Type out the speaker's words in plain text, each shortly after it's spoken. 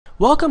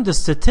Welcome to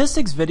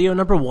statistics video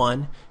number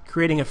 1,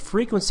 creating a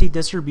frequency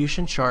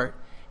distribution chart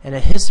and a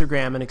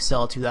histogram in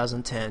Excel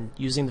 2010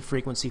 using the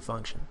frequency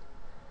function.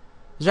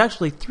 There's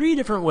actually 3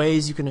 different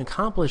ways you can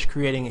accomplish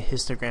creating a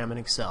histogram in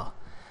Excel.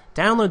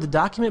 Download the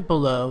document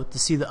below to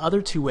see the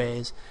other 2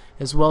 ways,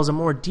 as well as a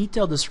more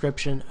detailed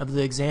description of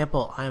the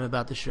example I am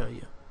about to show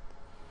you.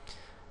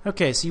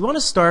 Okay, so you want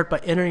to start by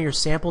entering your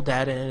sample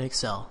data in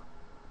Excel.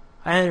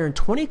 I entered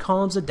 20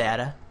 columns of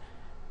data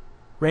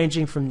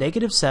ranging from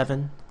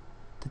 -7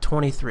 to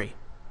 23.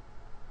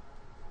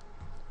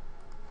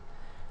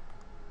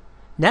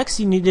 Next,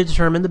 you need to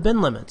determine the bin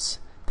limits.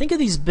 Think of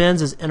these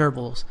bins as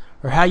intervals,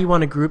 or how you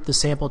want to group the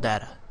sample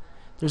data.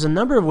 There's a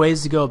number of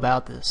ways to go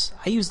about this.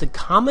 I use the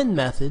common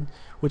method,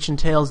 which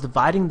entails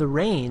dividing the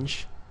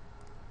range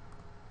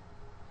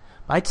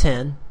by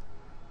 10,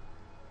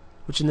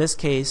 which in this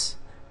case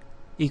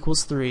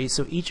equals 3,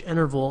 so each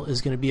interval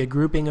is going to be a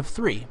grouping of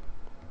 3.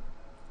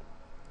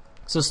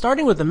 So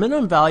starting with the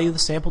minimum value of the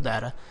sample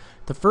data,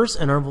 the first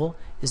interval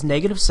is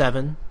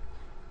 -7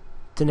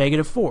 to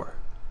 -4.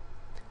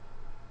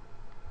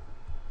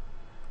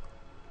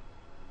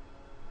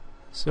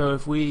 So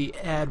if we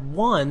add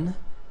 1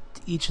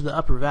 to each of the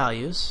upper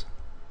values,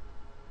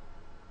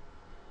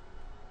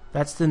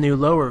 that's the new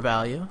lower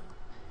value.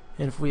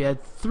 And if we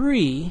add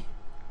 3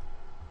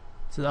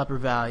 to the upper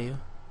value,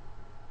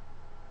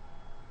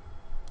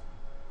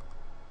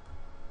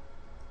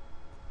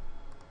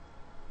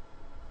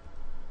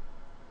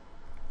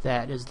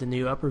 that is the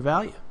new upper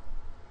value.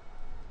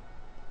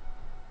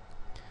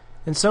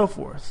 And so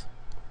forth.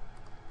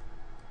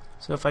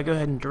 So if I go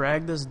ahead and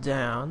drag this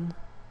down,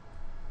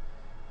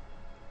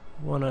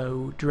 I want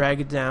to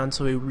drag it down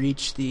so we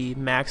reach the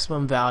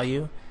maximum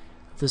value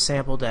of the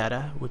sample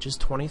data, which is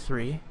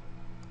 23.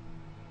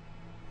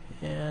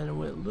 And it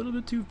went a little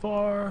bit too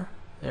far.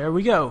 There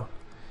we go.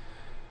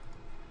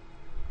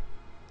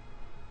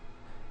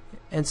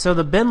 And so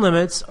the bin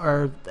limits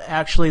are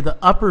actually the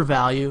upper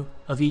value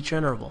of each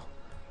interval.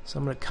 So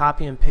I'm going to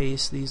copy and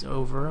paste these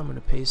over. I'm going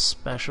to paste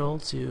special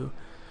to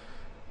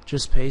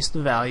just paste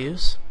the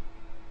values.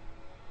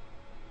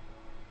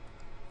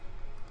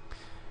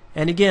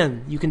 And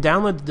again, you can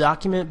download the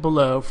document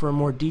below for a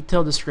more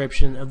detailed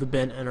description of the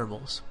bin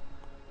intervals.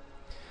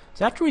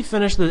 So after we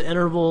finish the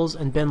intervals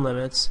and bin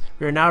limits,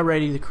 we are now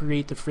ready to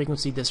create the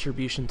frequency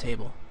distribution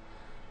table.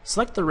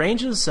 Select the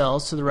range of the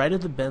cells to the right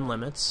of the bin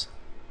limits.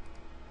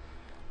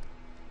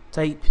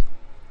 Type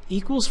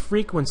equals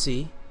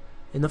frequency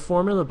in the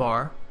formula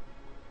bar.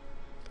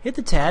 Hit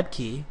the tab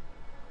key.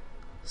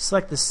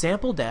 Select the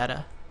sample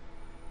data.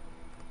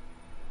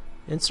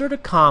 Insert a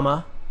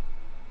comma,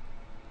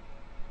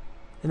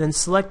 and then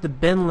select the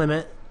bin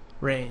limit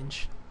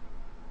range.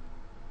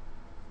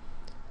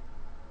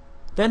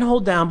 Then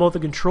hold down both the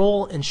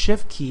Control and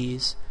Shift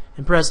keys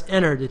and press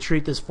Enter to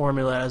treat this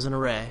formula as an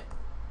array.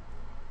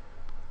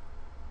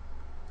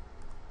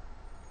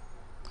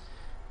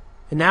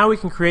 And now we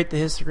can create the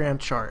histogram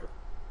chart.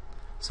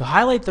 So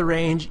highlight the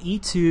range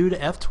E2 to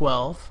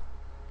F12,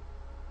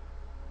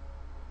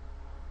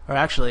 or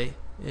actually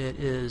it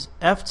is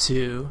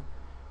F2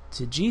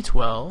 to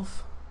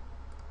G12.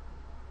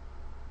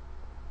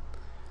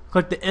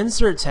 Click the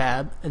Insert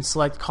tab and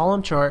select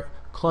Column Chart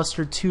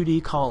Cluster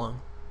 2D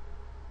Column.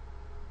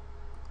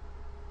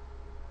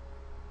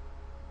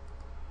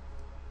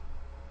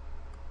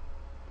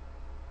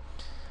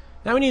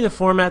 Now we need to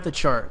format the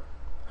chart.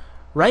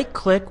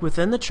 Right-click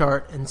within the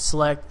chart and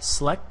select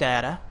Select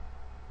Data.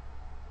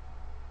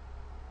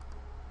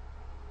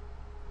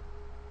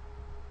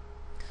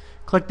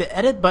 Click the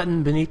Edit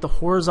button beneath the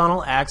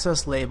horizontal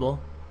axis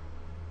label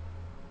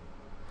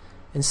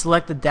and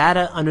select the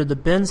data under the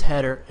bins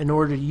header in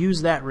order to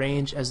use that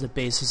range as the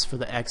basis for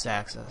the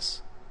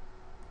x-axis.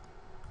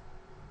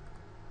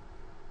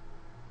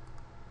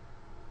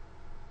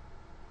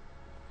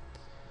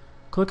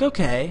 Click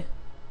OK,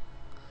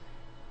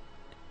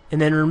 and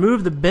then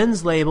remove the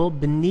bins label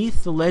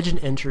beneath the legend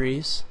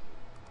entries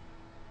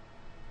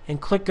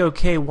and click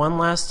OK one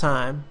last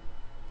time.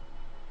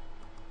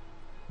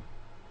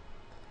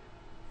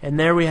 And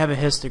there we have a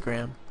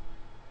histogram.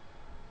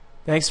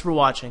 Thanks for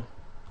watching.